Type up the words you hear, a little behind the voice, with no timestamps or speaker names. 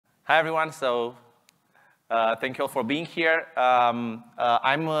Hi everyone. Thank you all for being here. I'm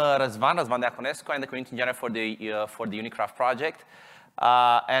Razvan Deaconescu. I'm the community engineer for the Unikraft project.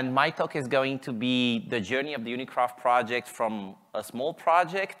 And my talk is going to be the journey of the Unikraft project from a small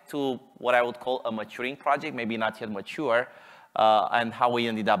project to what I would call a maturing project, maybe not yet mature, and how we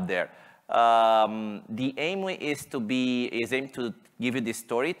ended up there. The aim is to give you this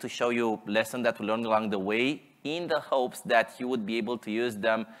story to show you lessons that we learned along the way, in the hopes that you would be able to use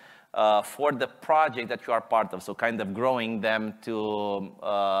them for the project that you are part of, so kind of growing them to,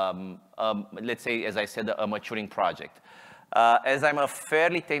 let's say, as I said, a maturing project. As I'm a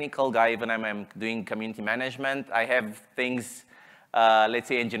fairly technical guy, even I'm doing community management, I have things, let's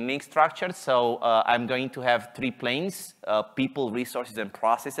say, engineering structured. So I'm going to have three planes, people, resources, and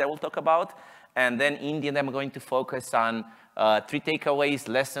process I will talk about. And then in the end, I'm going to focus on three takeaways,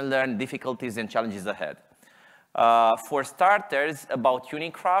 lessons learned, difficulties, and challenges ahead. For starters, about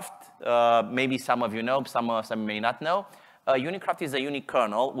Unikraft, maybe some of you know, some may not know. Unikraft is a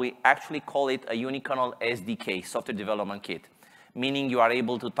unikernel. We actually call it a unikernel SDK, software development kit, meaning you are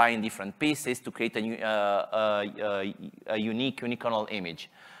able to tie in different pieces to create a unique unikernel image.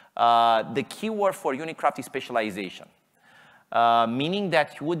 The keyword for Unikraft is specialization, meaning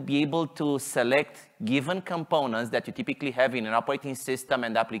that you would be able to select given components that you typically have in an operating system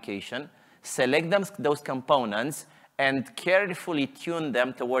and application, select those components, and carefully tune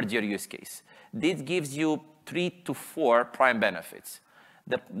them towards your use case. This gives you 3 to 4 prime benefits.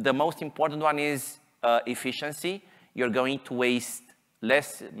 The most important one is efficiency. You're going to waste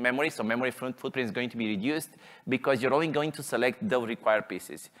less memory, so memory footprint is going to be reduced because you're only going to select the required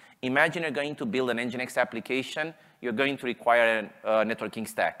pieces. Imagine you're going to build an Nginx application, you're going to require a networking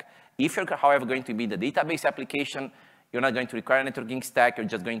stack. If you're, however, going to be the database application, you're not going to require a networking stack, you're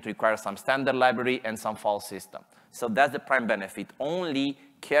just going to require some standard library and some file system. So that's the prime benefit, only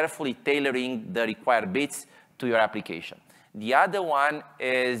carefully tailoring the required bits to your application. The other one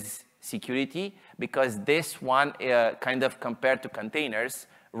is security, because this one, kind of compared to containers,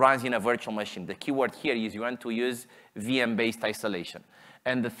 runs in a virtual machine. The keyword here is you want to use VM-based isolation.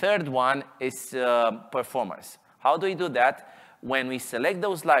 And the third one is performance. How do we do that? When we select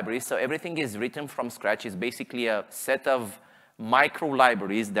those libraries, so everything is written from scratch, it's basically a set of micro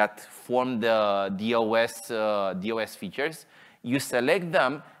libraries that form the DOS features. You select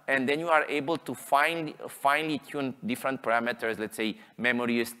them, and then you are able to finely tune different parameters, let's say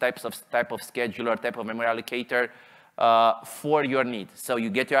memory use, type of scheduler, type of memory allocator for your need. So you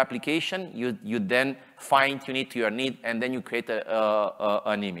get your application, you then fine tune it to your need, and then you create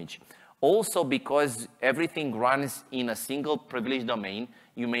an image. Also, because everything runs in a single privileged domain,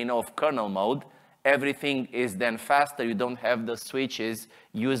 you may know of kernel mode, everything is then faster. You don't have the switches,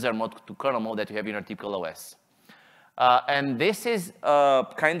 user mode to kernel mode that you have in your typical OS. And this is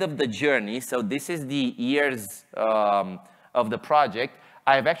kind of the journey. So this is the years of the project.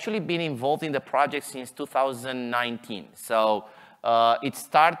 I've actually been involved in the project since 2019. So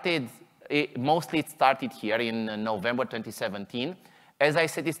mostly it started here in November 2017. As I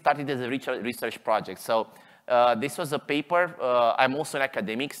said, it started as a research project. So this was a paper. I'm also an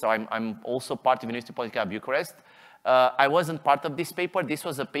academic, so I'm also part of University Politica Bucharest. I wasn't part of this paper. This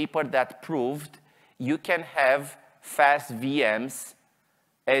was a paper that proved you can have fast VMs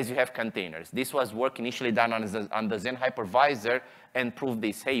as you have containers. This was work initially done on the Zen hypervisor and proved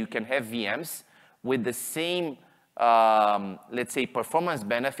this. Hey, you can have VMs with the same, let's say, performance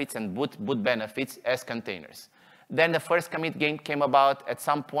benefits and boot benefits as containers. Then the first commit came about at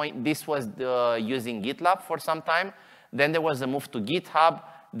some point. This was using GitLab for some time. Then there was a move to GitHub.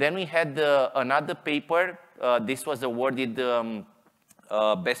 Then we had another paper. This was awarded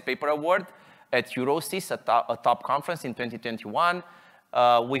Best Paper Award at EuroSys, a top conference in 2021.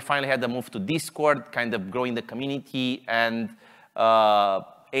 We finally had the move to Discord, kind of growing the community. And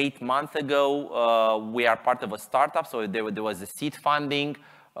 8 months ago, we are part of a startup. So there was a seed funding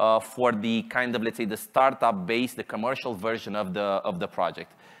for the kind of, let's say, the startup-based, the commercial version of the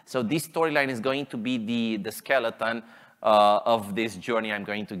project. So this storyline is going to be the skeleton of this journey I'm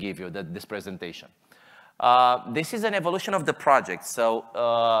going to give you, this presentation. This is an evolution of the project. So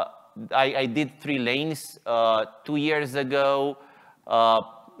I did 3 lanes 2 years ago,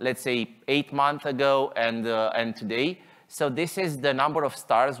 let's say 8 months ago, and today. So this is the number of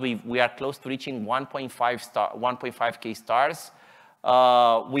stars. We are close to reaching 1.5K stars.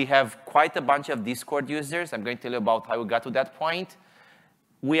 We have quite a bunch of Discord users. I'm going to tell you about how we got to that point.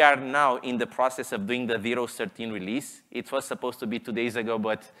 We are now in the process of doing the 0.13 release. It was supposed to be 2 days ago,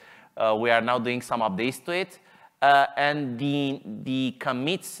 but we are now doing some updates to it. And the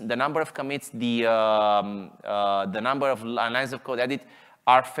commits, the number of commits, the number of lines of code added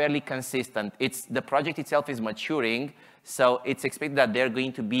are fairly consistent. The project itself is maturing, so it's expected that there are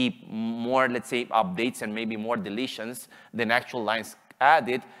going to be more, let's say, updates and maybe more deletions than actual lines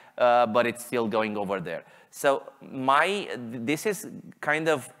added, but it's still going over there. So this is kind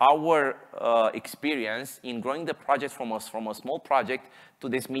of our experience in growing the project from a small project to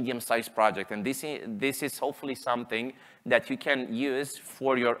this medium-sized project. And this is hopefully something that you can use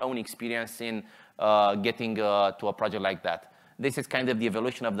for your own experience in getting to a project like that. This is kind of the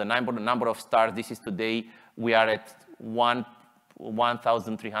evolution of the number of stars. This is today, we are at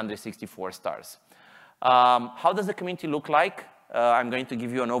 1,364 stars. How does the community look like? I'm going to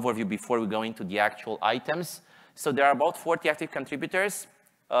give you an overview before we go into the actual items. So there are about 40 active contributors.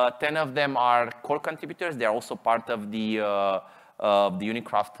 10 of them are core contributors. They're also part of the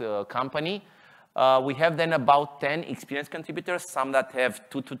Unikraft company. We have then about 10 experienced contributors, some that have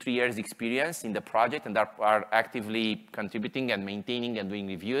 2 to 3 years experience in the project and are actively contributing and maintaining and doing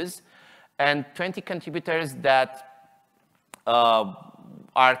reviews. And 20 contributors that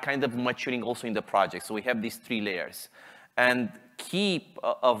are kind of maturing also in the project. So we have these 3 layers. And key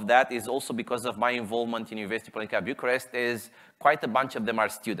of that is also because of my involvement in University Polytechnic Bucharest is quite a bunch of them are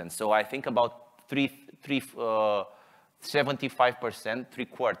students. So I think about 75%,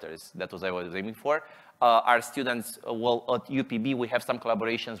 3/4, that was what I was aiming for, are students. Well, at UPB, we have some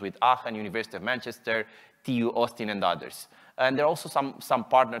collaborations with Aachen, University of Manchester, TU Austin, and others. And there are also some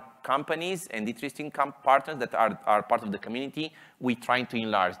partner companies and interesting partners that are part of the community. We're trying to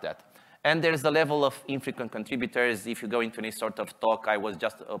enlarge that. And there's the level of infrequent contributors. If you go into any sort of talk, I was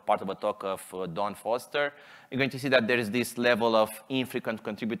just a part of a talk of Don Foster, you're going to see that there is this level of infrequent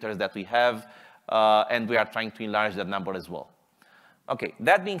contributors that we have, and we are trying to enlarge that number as well. Okay,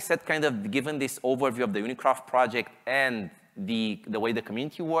 that being said, kind of given this overview of the Unikraft project and the way the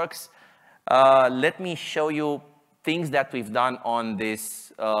community works, let me show you things that we've done on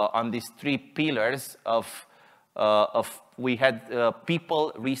these 3 pillars we had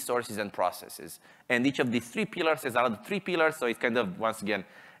people, resources, and processes. And each of these 3 pillars is another 3 pillars, so it's kind of, once again,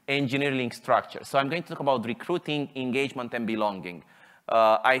 engineering structure. So I'm going to talk about recruiting, engagement, and belonging.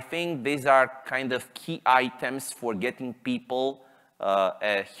 I think these are kind of key items for getting people,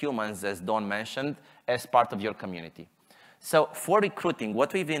 humans, as Don mentioned, as part of your community. So for recruiting,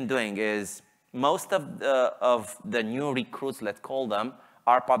 what we've been doing is most of the new recruits, let's call them,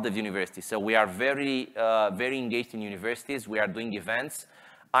 are part of the university. So we are very engaged in universities. We are doing events.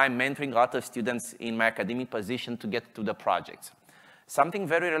 I'm mentoring a lot of students in my academic position to get to the projects. Something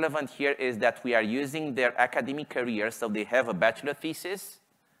very relevant here is that we are using their academic career. So they have a bachelor thesis,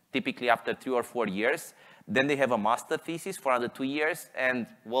 typically after 3 or 4 years. Then they have a master thesis for another 2 years. And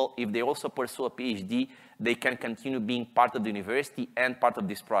well, if they also pursue a PhD, they can continue being part of the university and part of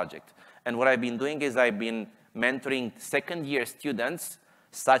this project. And what I've been doing is I've been mentoring second-year students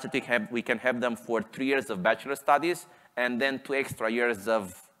such that we can have them for 3 years of bachelor studies and then 2 extra years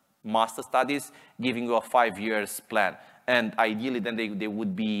of master studies, giving you a 5 years plan. And ideally, then they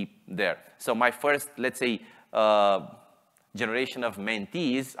would be there. So my first, let's say, generation of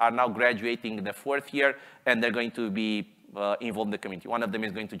mentees are now graduating in the 4th year, and they're going to be involved in the community. One of them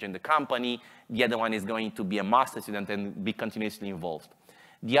is going to join the company. The other one is going to be a master student and be continuously involved.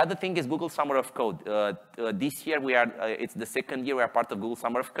 The other thing is Google Summer of Code. This year, it's the 2nd year we are part of Google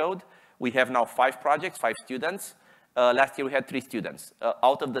Summer of Code. We have now 5 projects, 5 students. Last year, we had 3 students.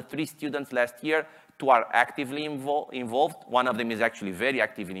 Out of the 3 students last year, 2 are actively involved. One of them is actually very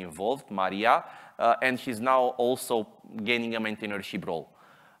actively involved, Maria, and she's now also gaining a mentorship role.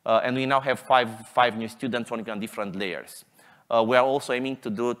 And we now have 5 new students working on different layers. We are also aiming to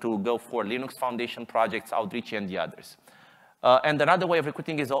go for Linux Foundation projects, outreach, and the others. And another way of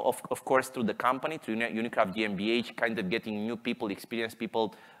recruiting is, of course, through the company, through Unikraft GmbH, kind of getting new people, experienced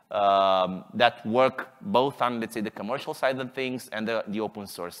people that work both on, let's say, the commercial side of things and the open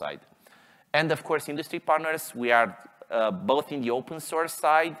source side. And of course, industry partners, we are both in the open source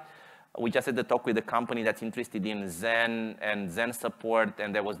side. We just had a talk with a company that's interested in Zen and Zen support,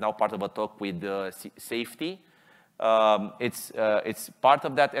 and that was now part of a talk with safety. It's part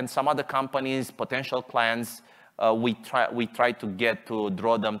of that, and some other companies, potential clients, we try to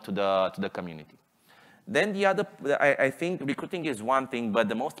draw them to the community. Then the other, I think recruiting is one thing, but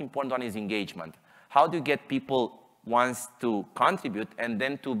the most important one is engagement. How do you get people once to contribute and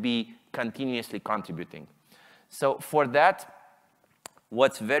then to be continuously contributing? So for that,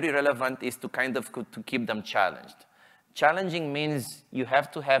 what's very relevant is to kind of to keep them challenged. Challenging means you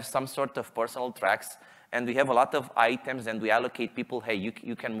have to have some sort of personal tracks, and we have a lot of items, and we allocate people, hey,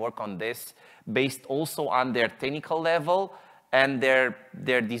 you can work on this, based also on their technical level and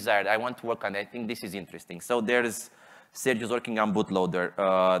their desire. I want to work on it. I think this is interesting. So there's Sergio is working on bootloader.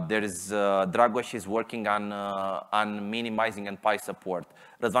 Dragos is working on minimizing and PI support.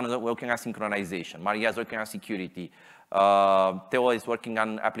 Razvan is working on synchronization. Maria is working on security. Theo is working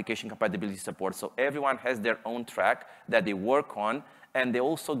on application compatibility support. So everyone has their own track that they work on, and they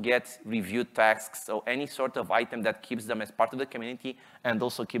also get review tasks, so any sort of item that keeps them as part of the community and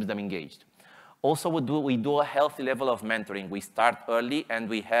also keeps them engaged. Also, we do a healthy level of mentoring. We start early, and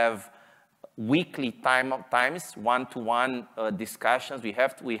we have weekly times, one-to-one discussions we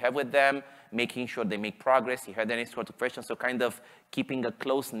have with them, making sure they make progress, if you had any sort of questions, so kind of keeping a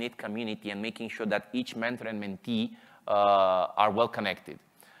close-knit community and making sure that each mentor and mentee are well connected.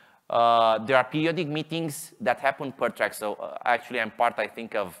 There are periodic meetings that happen per track, so actually I'm part, I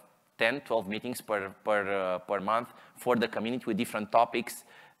think, of 10, 12 meetings per month for the community with different topics,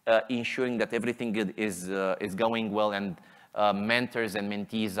 ensuring that everything is going well and mentors and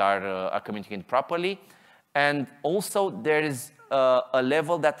mentees are communicating properly. And also there is a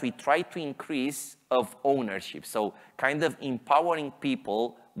level that we try to increase of ownership. So kind of empowering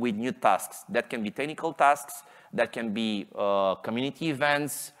people with new tasks. That can be technical tasks, that can be community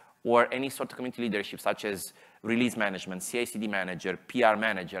events, or any sort of community leadership, such as release management, CI/CD manager, PR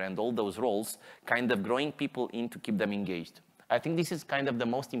manager, and all those roles, kind of growing people in to keep them engaged. I think this is kind of the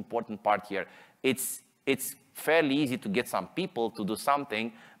most important part here. It's fairly easy to get some people to do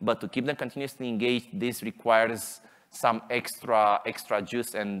something, but to keep them continuously engaged, this requires some extra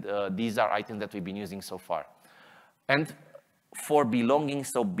juice, and these are items that we've been using so far. And for belonging,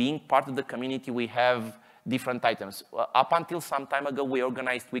 so being part of the community, we have different items. Up until some time ago, we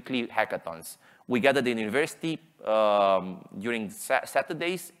organized weekly hackathons. We gathered in university during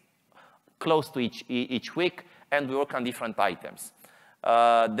Saturdays, close to each week, and we work on different items.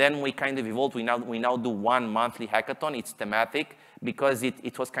 Then we kind of evolved. We now do one monthly hackathon. It's thematic because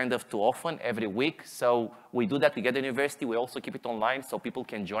it was kind of too often every week. So we do that. We get the university. We also keep it online so people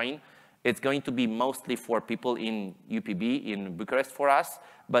can join. It's going to be mostly for people in UPB, in Bucharest for us,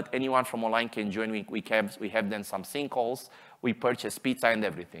 but anyone from online can join. We have then some sync calls. We purchase pizza and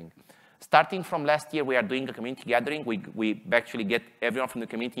everything. Starting from last year, we are doing a community gathering. We actually get everyone from the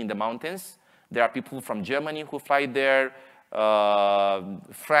community in the mountains. There are people from Germany who fly there,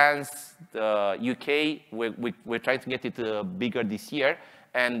 France, UK. We're trying to get it bigger this year.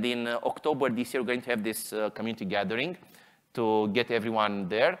 And in October this year, we're going to have this community gathering to get everyone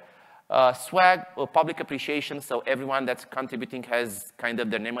there. Swag, public appreciation, so everyone that's contributing has kind of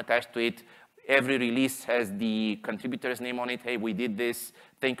their name attached to it. Every release has the contributor's name on it. Hey, we did this.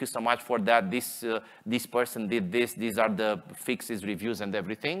 Thank you so much for that. This person did this. These are the fixes, reviews, and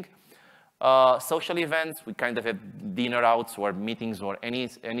everything. Social events, we kind of have dinner outs or meetings or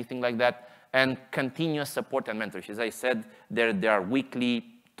anything like that. And continuous support and mentorship. As I said, there are weekly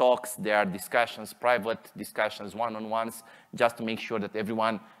talks, there are discussions, private discussions, one-on-ones, just to make sure that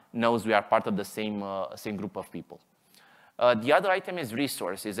everyone knows we are part of the same group of people. The other item is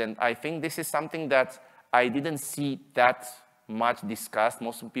resources, and I think this is something that I didn't see that much discussed.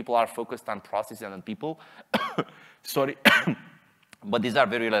 Most people are focused on processes and on people. Sorry. But these are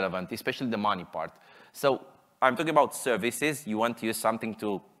very relevant, especially the money part. So I'm talking about services. You want to use something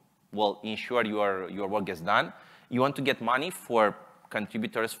to, well, ensure your work gets done. You want to get money for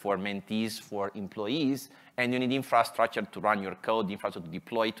contributors, for mentees, for employees, and you need infrastructure to run your code, infrastructure to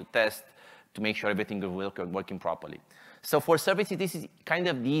deploy, to test, to make sure everything is working properly. So for services, this is kind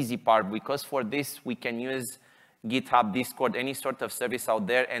of the easy part, because for this, we can use GitHub, Discord, any sort of service out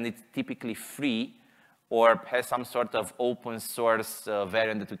there, and it's typically free or has some sort of open source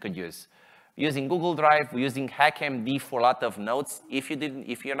variant that we could use. Using Google Drive, we're using HackMD for a lot of notes. If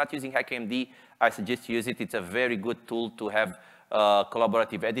you're not using HackMD, I suggest you use it. It's a very good tool to have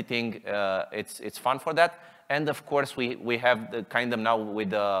collaborative editing. It's fun for that. And of course, we have the kind of now with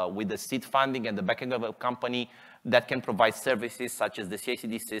the seed funding and the backing of a company that can provide services such as the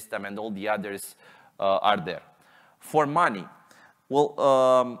CI/CD system, and all the others are there. For money,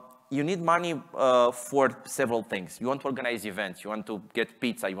 well, you need money for several things. You want to organize events, you want to get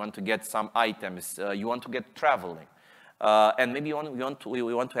pizza, you want to get some items, you want to get traveling, and maybe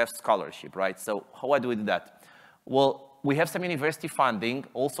we want to have scholarship, right? So how do we do that? Well, we have some university funding.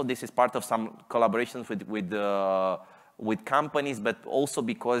 Also, this is part of some collaborations with companies, but also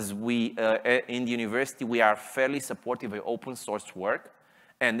because we, in the university, we are fairly supportive of open source work,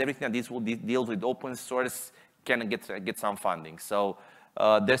 and everything that deals with open source can get some funding. So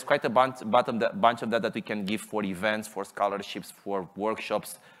there's quite a bunch of that we can give for events, for scholarships, for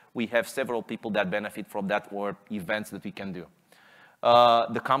workshops. We have several people that benefit from that, or events that we can do.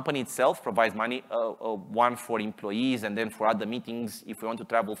 The company itself provides money, one for employees, and then for other meetings. If we want to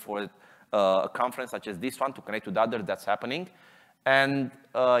travel for a conference such as this one to connect with others that's happening. And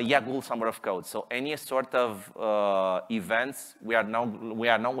yeah, Google Summer of Code. So any sort of events, we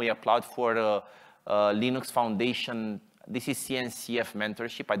applied for Linux Foundation. This is CNCF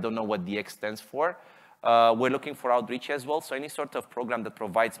mentorship. I don't know what the X stands for. We're looking for outreach as well. So any sort of program that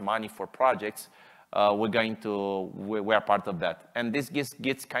provides money for projects, we're part of that. And this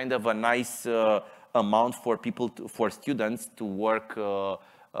gets kind of a nice amount for for students to work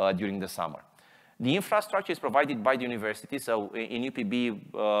during the summer. The infrastructure is provided by the university. So in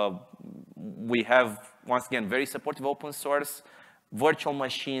UPB, we have, once again, very supportive open source, virtual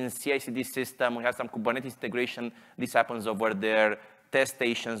machines, CI/CD system. We have some Kubernetes integration. This happens over there. Test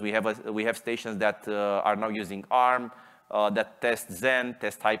stations. We have stations that are now using ARM, that test Zen,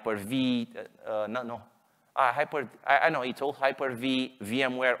 test Hyper-V. I know it's all Hyper-V,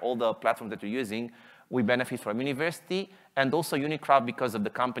 VMware, all the platforms that we're using. We benefit from university, and also Unikraft, because of the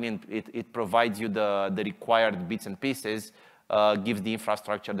company, and it provides you the required bits and pieces, gives the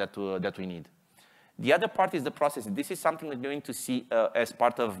infrastructure that we need. The other part is the process. This is something that you're going to see as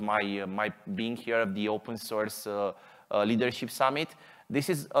part of my being here of the Open Source Leadership Summit. This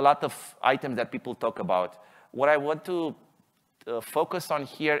is a lot of items that people talk about. What I want to focus on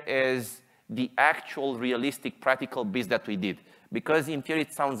here is the actual realistic practical bits that we did. Because in theory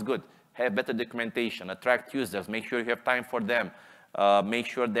it sounds good. Have better documentation, attract users, make sure you have time for them, make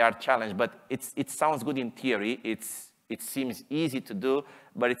sure they are challenged. But it sounds good in theory. It seems easy to do,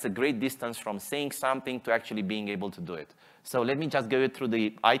 but it's a great distance from saying something to actually being able to do it. So let me just go through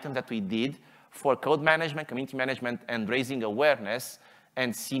the items that we did for code management, community management, and raising awareness,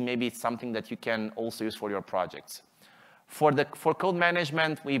 and see maybe it's something that you can also use for your projects. For code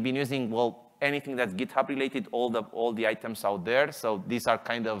management, we've been using, well, anything that's GitHub related, all the items out there. So these are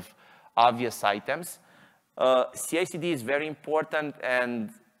kind of obvious items. CI/CD is very important, and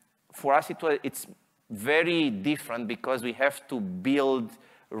for us it's very different because we have to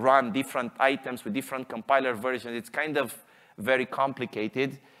run different items with different compiler versions. It's kind of very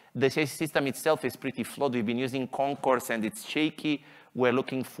complicated. The CI/CD system itself is pretty flawed. We've been using Concourse, and it's shaky. We're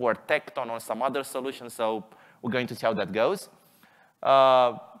looking for Tecton or some other solution, so we're going to see how that goes.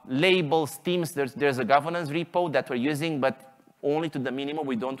 Labels, themes, there's a governance repo that we're using, but only to the minimum.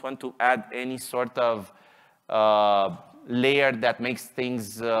 We don't want to add any sort of layer that makes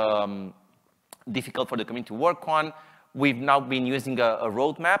things difficult for the community to work on. We've now been using a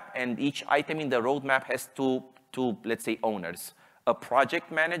roadmap, and each item in the roadmap has two, let's say, owners, a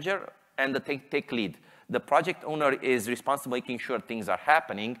project manager and the tech lead. The project owner is responsible making sure things are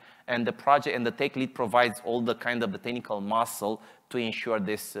happening, and the tech lead provides all the kind of the technical muscle to ensure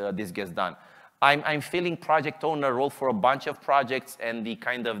this gets done. I'm filling project owner role for a bunch of projects, and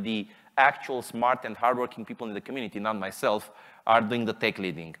the actual smart and hardworking people in the community, not myself, are doing the tech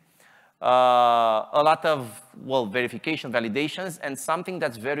leading. A lot of, well, verification, validations, and something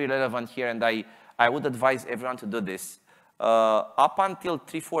that's very relevant here, and I would advise everyone to do this. Up until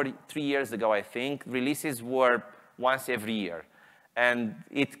 3 years ago, I think, releases were once every year. And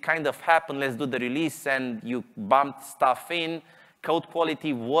it kind of happened, let's do the release, and you bumped stuff in. Code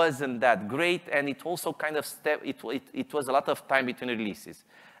quality wasn't that great, and it also kind of it was a lot of time between releases.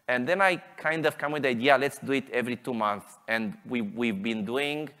 And then I kind of come with the idea, let's do it every 2 months. And we've been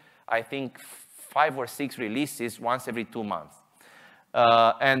doing, I think, 5 or 6 releases once every 2 months.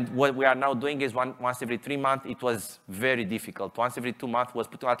 And what we are now doing is once every 3 months. It was very difficult. Once every 2 months was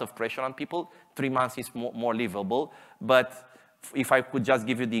putting a lot of pressure on people. 3 months is more livable. But if I could just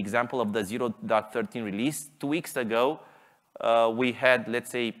give you the example of the 0.13 release, 2 weeks ago, we had,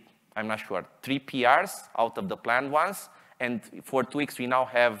 let's say, I'm not sure, 3 PRs out of the planned ones. And for 2 weeks, we now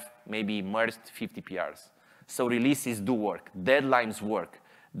have maybe merged 50 PRs. So releases do work. Deadlines work.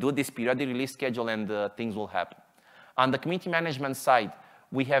 Do this periodic release schedule, and things will happen. On the community management side,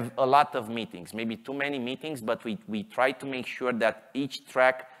 we have a lot of meetings, maybe too many meetings, but we try to make sure that each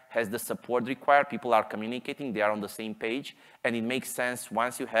track has the support required. People are communicating, they are on the same page, and it makes sense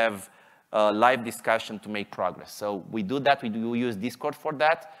once you have a live discussion to make progress. So we do that, we use Discord for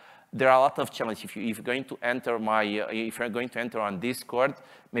that. There are a lot of challenges. If you're going to enter on Discord,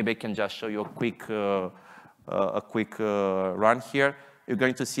 maybe I can just show you a quick run here. You're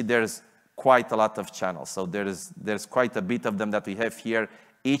going to see there's quite a lot of channels. So there's quite a bit of them that we have here.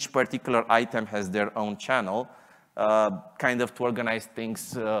 Each particular item has their own channel, kind of to organize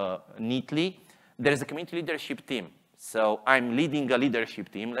things neatly. There's a community leadership team. So I'm leading a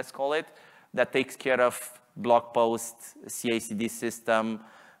leadership team, let's call it, that takes care of blog posts, CI/CD system,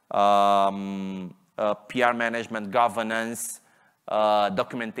 PR management, governance,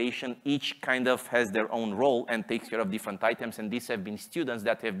 documentation. Each kind of has their own role and takes care of different items, and these have been students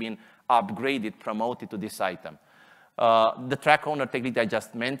that have been upgraded, promoted to this item. The track owner technique I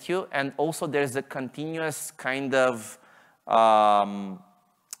just meant you, and also there's a continuous kind of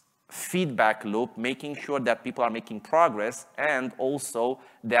feedback loop, making sure that people are making progress and also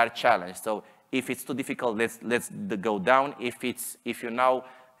they are challenged. So if it's too difficult, let's go down. If you're now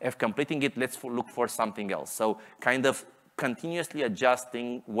completing it, let's look for something else. So kind of continuously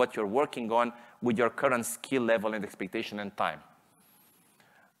adjusting what you're working on with your current skill level and expectation and time.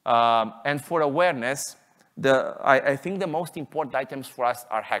 And for awareness, I think the most important items for us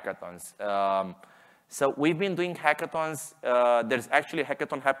are hackathons. So we've been doing hackathons. There's actually a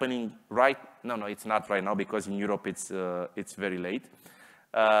hackathon happening no, it's not right now because in Europe it's very late.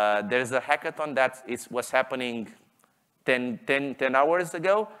 There's a hackathon that was happening 10 hours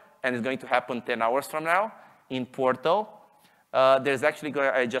ago and is going to happen 10 hours from now in Porto. There's actually,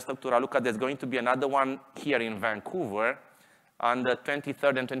 I just talked to Raluca, there's going to be another one here in Vancouver on the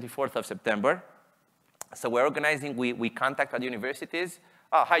 23rd and 24th of September. So we're organizing, we contact other universities.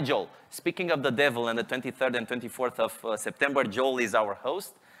 Hi, Joel. Speaking of the devil and the 23rd and 24th of September, Joel is our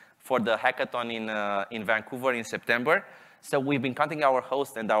host for the hackathon in Vancouver in September. So we've been contacting our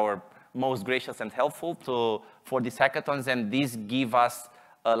host and our most gracious and helpful for these hackathons, and these give us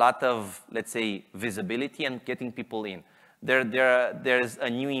a lot of, let's say, visibility and getting people in. There's a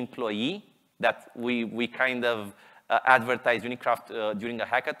new employee that we kind of advertise Unikraft during a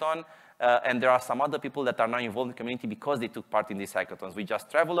hackathon. And there are some other people that are now involved in the community because they took part in these hackathons. We just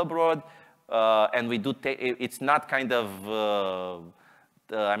travel abroad, and we do, it's not kind of,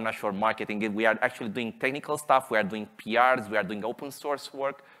 I'm not sure, marketing. We are actually doing technical stuff. We are doing PRs. We are doing open source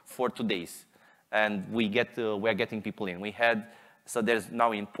work for 2 days. And we're getting people in. So there's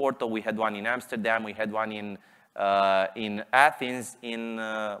now in Porto, we had one in Amsterdam, we had one in Athens in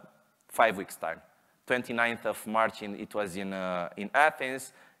 5 weeks' time. 29th of March, it was in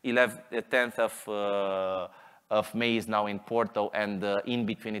Athens. 10th of May is now in Porto, and in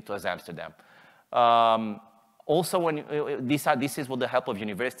between it was Amsterdam. Also, this is with the help of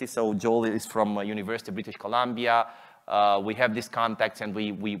universities. So Joel is from University of British Columbia. We have these contacts, and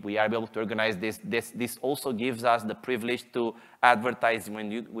we are able to organize this. This also gives us the privilege to advertise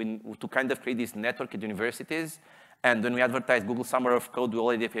to kind of create this network at universities. And when we advertise Google Summer of Code, we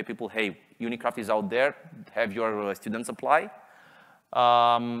already have people, hey, Unikraft is out there, have your students apply.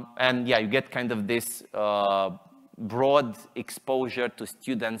 And yeah, you get kind of this broad exposure to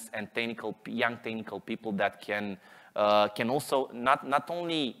students and young technical people that can also not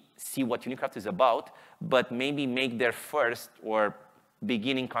only see what Unikraft is about, but maybe make their first or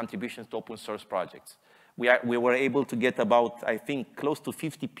beginning contributions to open source projects. We were able to get about, I think, close to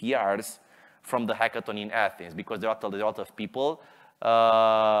 50 PRs from the hackathon in Athens because there are a lot of people,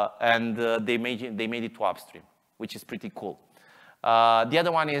 and they made it to upstream, which is pretty cool. The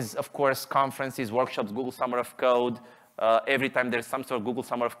other one is, of course, conferences, workshops, Google Summer of Code. Every time there's some sort of Google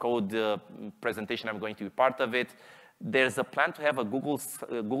Summer of Code presentation, I'm going to be part of it. There's a plan to have a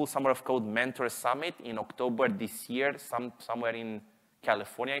Google Summer of Code Mentor Summit in October this year, somewhere in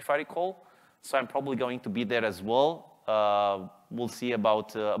California, if I recall. So I'm probably going to be there as well. We'll see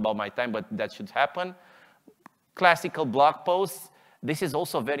about my time, but that should happen. Classical blog posts. This is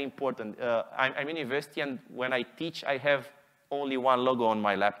also very important. I'm in university, and when I teach, I have only one logo on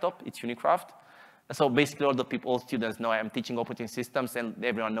my laptop. It's Unikraft. So basically, all students know I'm teaching operating systems, and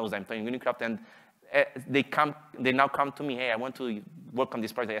everyone knows I'm doing Unikraft. And they now come to me, hey, I want to work on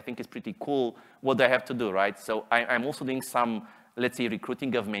this project. I think it's pretty cool. What do I have to do, right? So I'm also doing some, let's say,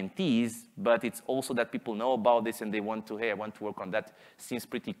 recruiting of mentees, but it's also that people know about this and they want to, hey, I want to work on that. Seems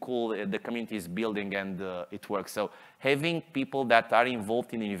pretty cool. The community is building and it works. So having people that are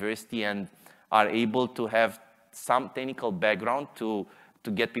involved in the university and are able to have some technical background to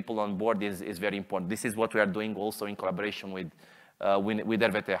get people on board is very important. This is what we are doing also in collaboration with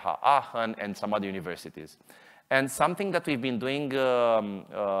RWTH Aachen and some other universities. And something that we've been doing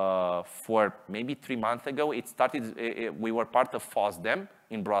for maybe 3 months ago, it started, we were part of FOSDEM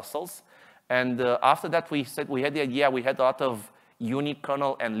in Brussels. And after that, we had the idea, we had a lot of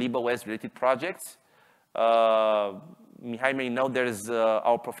unikernel and libOS related projects. Mihai may know there's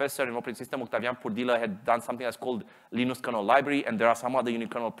our professor in operating system, Octavian Purdila, had done something that's called Linux Kernel Library, and there are some other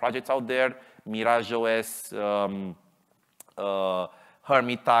unikernel projects out there, Mirage OS,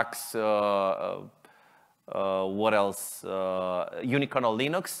 Hermitax, what else? Unikernel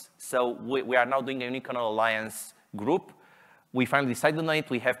Linux. So we are now doing a Unikernel Alliance group. We finally decided on it.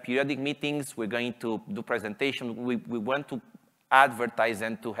 We have periodic meetings. We're going to do presentations. We want to advertise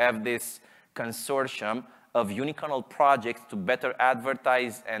and to have this consortium of unikernel projects to better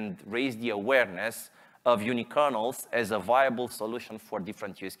advertise and raise the awareness of unikernels as a viable solution for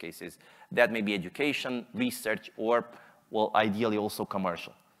different use cases. That may be education, research, or, well, ideally also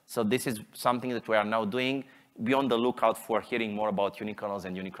commercial. So this is something that we are now doing. Be on the lookout for hearing more about unikernels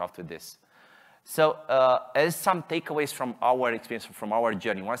and Unikraft with this. So as some takeaways from our experience, from our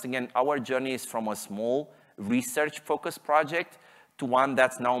journey, once again, our journey is from a small research-focused project to one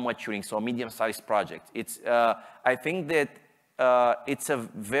that's now maturing, so a medium-sized project. It's, I think that it's a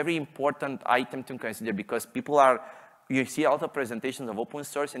very important item to consider because people are, you see a lot of presentations of open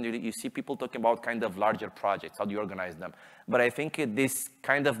source and you see people talking about kind of larger projects, how do you organize them. But I think this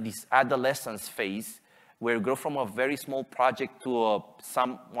kind of this adolescence phase where you grow from a very small project to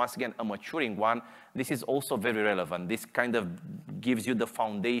once again, a maturing one, this is also very relevant. This kind of gives you the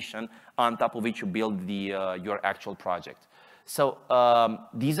foundation on top of which you build your actual project. So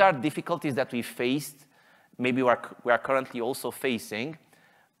these are difficulties that we faced, maybe we are currently also facing.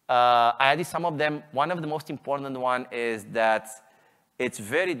 I added some of them. One of the most important one is that it's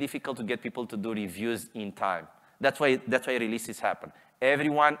very difficult to get people to do reviews in time. That's why releases happen.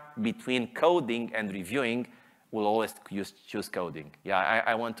 Everyone between coding and reviewing will always choose coding. Yeah,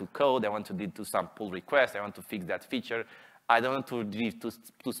 I want to code, I want to do some pull requests, I want to fix that feature. I don't want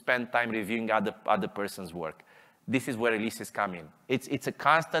to spend time reviewing other person's work. This is where releases come in. It's a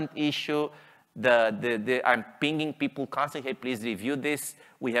constant issue. I'm pinging people constantly, hey, please review this.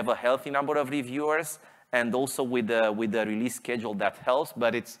 We have a healthy number of reviewers, and also with the release schedule that helps,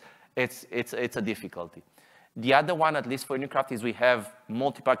 but it's a difficulty. The other one, at least for Unikraft, is we have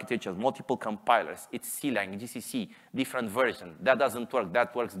multiple architectures, multiple compilers. It's C language, GCC, different version. That doesn't work,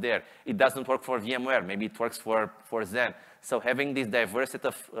 that works there. It doesn't work for VMware, maybe it works for Zen. So having this diversity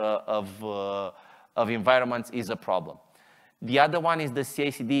of environments is a problem. The other one is the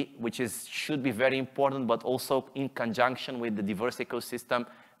CI/CD, which should be very important, but also in conjunction with the diverse ecosystem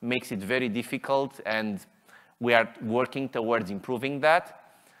makes it very difficult, and we are working towards improving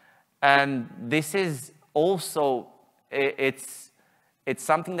that. And this is also, it's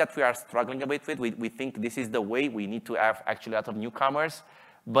something that we are struggling a bit with. We think this is the way we need to have actually a lot of newcomers,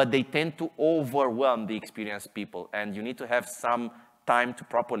 but they tend to overwhelm the experienced people, and you need to have some time to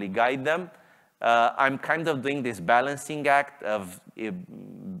properly guide them. I'm kind of doing this balancing act of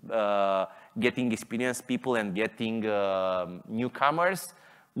getting experienced people and getting newcomers.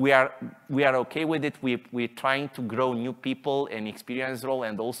 We are okay with it. We're trying to grow new people in experienced role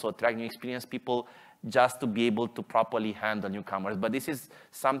and also attract new experienced people just to be able to properly handle newcomers. But this is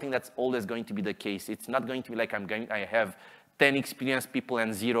something that's always going to be the case. It's not going to be like I have 10 experienced people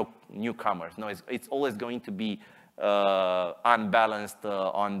and 0 newcomers. No, it's always going to be unbalanced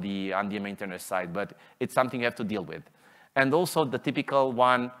on the maintainer side, but it's something you have to deal with. And also the typical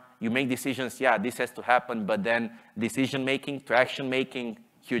one, you make decisions, yeah, this has to happen, but then decision-making to action-making,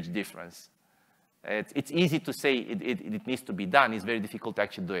 huge difference. It's easy to say it needs to be done. It's very difficult to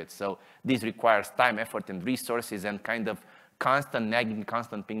actually do it. So this requires time, effort, and resources, and kind of constant nagging,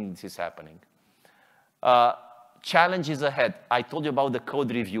 constant pinging. This is happening. Challenges ahead. I told you about the code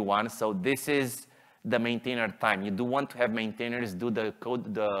review one. So this is the maintainer time. You do want to have maintainers do the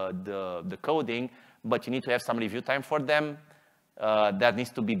coding, but you need to have some review time for them. That needs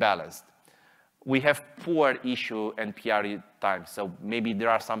to be balanced. We have poor issue and PR time. So maybe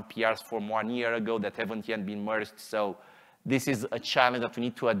there are some PRs from 1 year ago that haven't yet been merged. So this is a challenge that we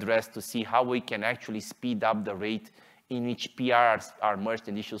need to address to see how we can actually speed up the rate in which PRs are merged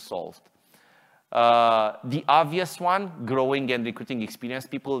and issues solved. The obvious one, growing and recruiting experienced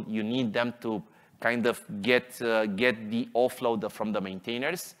people, you need them to kind of get the offload from the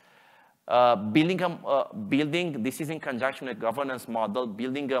maintainers. Building, this is in conjunction with governance model,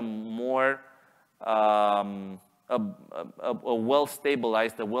 building a more a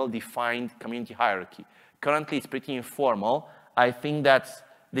well-stabilized, a well-defined community hierarchy. Currently, it's pretty informal. I think that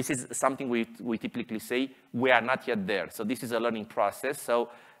this is something we typically say, we are not yet there. So this is a learning process. So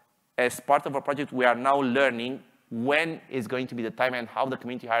as part of our project, we are now learning when is going to be the time and how the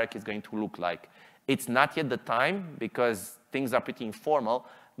community hierarchy is going to look like. It's not yet the time because things are pretty informal,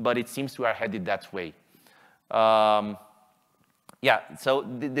 but it seems we are headed that way. Yeah, so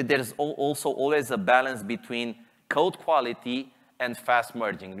there's also always a balance between code quality and fast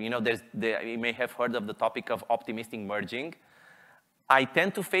merging. You know, you may have heard of the topic of optimistic merging. I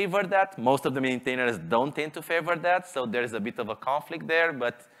tend to favor that. Most of the maintainers don't tend to favor that, so there's a bit of a conflict there,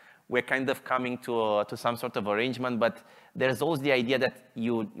 but we're kind of coming to some sort of arrangement. But there's always the idea that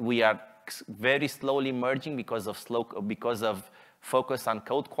we are very slowly merging because of focus on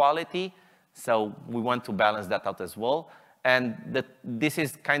code quality. So we want to balance that out as well. And this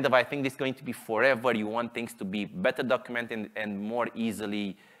is kind of, I think this is going to be forever. You want things to be better documented and more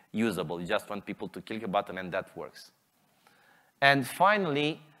easily usable. You just want people to click a button and that works. And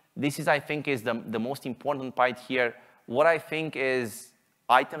finally, this is, I think, is the most important part here. What I think is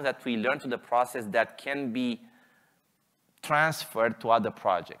items that we learn through the process that can be transferred to other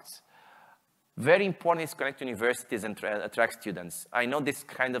projects. Very important is connect to universities and attract students. I know this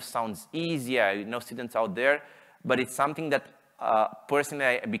kind of sounds easy. I know students out there, but it's something that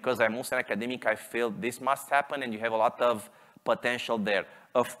personally, because I'm also an academic, I feel this must happen and you have a lot of potential there.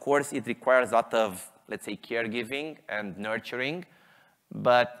 Of course, it requires a lot of, let's say, caregiving and nurturing,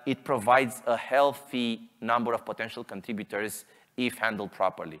 but it provides a healthy number of potential contributors if handled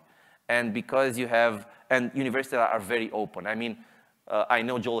properly. And because you have, and universities are very open. I mean, I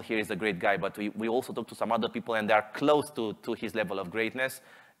know Joel here is a great guy, but we also talk to some other people and they are close to his level of greatness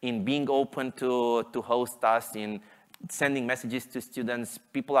in being open to host us, in sending messages to students.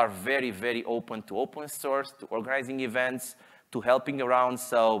 People are very, very open to open source, to organizing events, to helping around.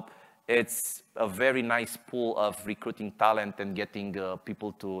 So it's a very nice pool of recruiting talent and getting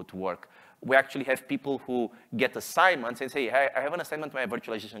people to work. We actually have people who get assignments and say, hey, I have an assignment to my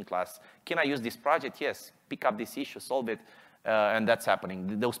virtualization class. Can I use this project? Yes, pick up this issue, solve it, and that's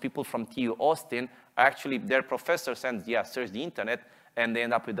happening. Those people from TU Austin, actually, their professor sends, yeah, search the internet, and they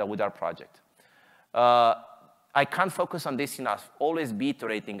end up with our project. I can't focus on this enough, always be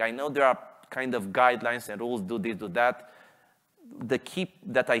iterating. I know there are kind of guidelines and rules, do this, do that. The key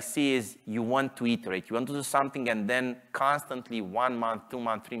that I see is you want to iterate. You want to do something and then constantly 1 month, 2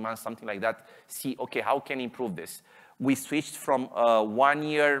 months, 3 months, something like that, see, okay, how can I improve this? We switched from a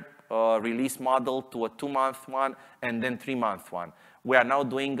 1-year release model to a 2-month one and then 3-month one. We are now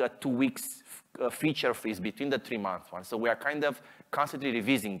doing a 2 weeks feature freeze between the 3-month one. So we are kind of constantly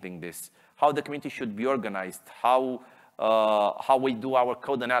revisiting this, how the community should be organized, how we do our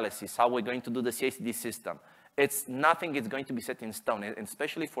code analysis, how we're going to do the CI/CD system. It's nothing is going to be set in stone, and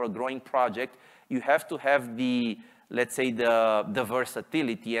especially for a growing project, you have to have the, let's say, the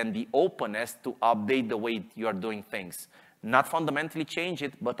versatility and the openness to update the way you're doing things. Not fundamentally change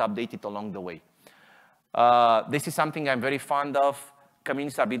it, but update it along the way. This is something I'm very fond of.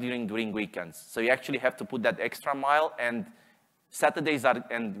 Communities are building during weekends. So you actually have to put that extra mile, and Saturdays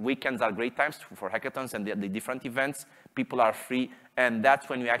and weekends are great times for hackathons and the different events. People are free, and that's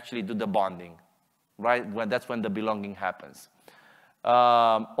when we actually do the bonding. Right? That's when the belonging happens.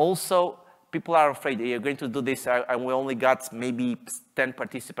 Also, people are afraid, you're going to do this, and we only got maybe 10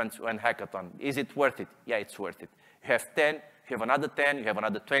 participants in hackathon. Is it worth it? Yeah, it's worth it. You have 10, you have another 10, you have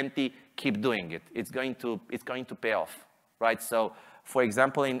another 20, keep doing it. It's going to pay off, right? So, for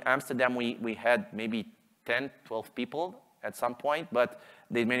example, in Amsterdam, we had maybe 10, 12 people at some point, but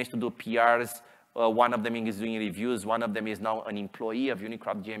they managed to do PRs. One of them is doing reviews. One of them is now an employee of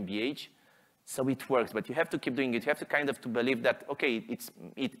Unikraft GmbH. So it works, but you have to keep doing it. You have to kind of to believe that, okay,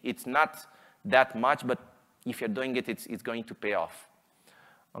 it's not that much, but if you're doing it, it's going to pay off,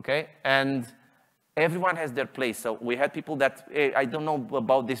 okay? And everyone has their place. So we had people that, hey, I don't know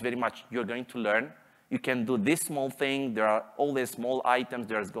about this very much. You're going to learn. You can do this small thing. There are all these small items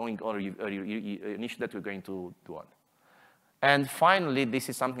there's going, or an issue that we're going to do on. And finally, this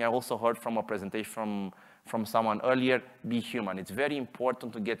is something I also heard from a presentation from someone earlier, be human. It's very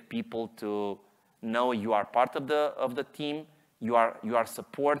important to get people to know you are part of the team, you are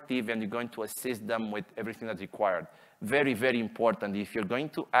supportive, and you're going to assist them with everything that's required. Very, very important. If you're going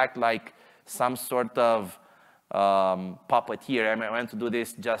to act like some sort of puppeteer, I want to do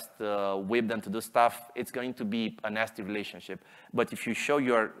this, just whip them to do stuff, it's going to be a nasty relationship. But if you show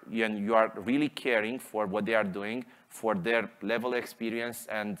you are really caring for what they are doing, for their level of experience,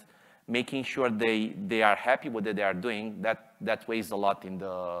 and making sure they are happy with what they are doing, that weighs a lot in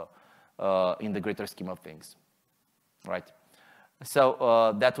the greater scheme of things, right?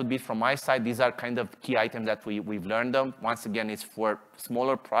 So that would be from my side. These are kind of key items that we've learned them. Once again, it's for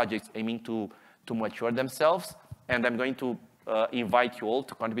smaller projects aiming to mature themselves. And I'm going to invite you all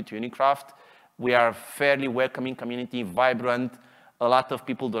to contribute to Unikraft. We are a fairly welcoming community, vibrant. A lot of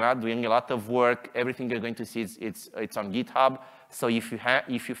people doing a lot of work. Everything you're going to see, it's on GitHub. So if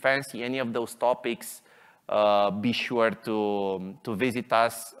you fancy any of those topics, be sure to visit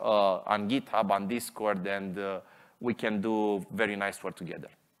us on GitHub, on Discord, and we can do very nice work together.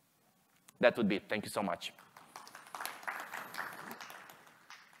 That would be it. Thank you so much.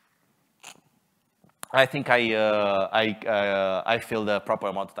 I think I filled the proper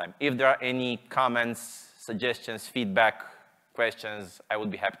amount of time. If there are any comments, suggestions, feedback, questions, I would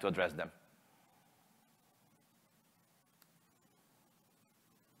be happy to address them.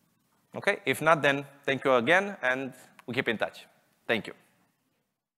 Okay, if not, then thank you again, and we keep in touch. Thank you.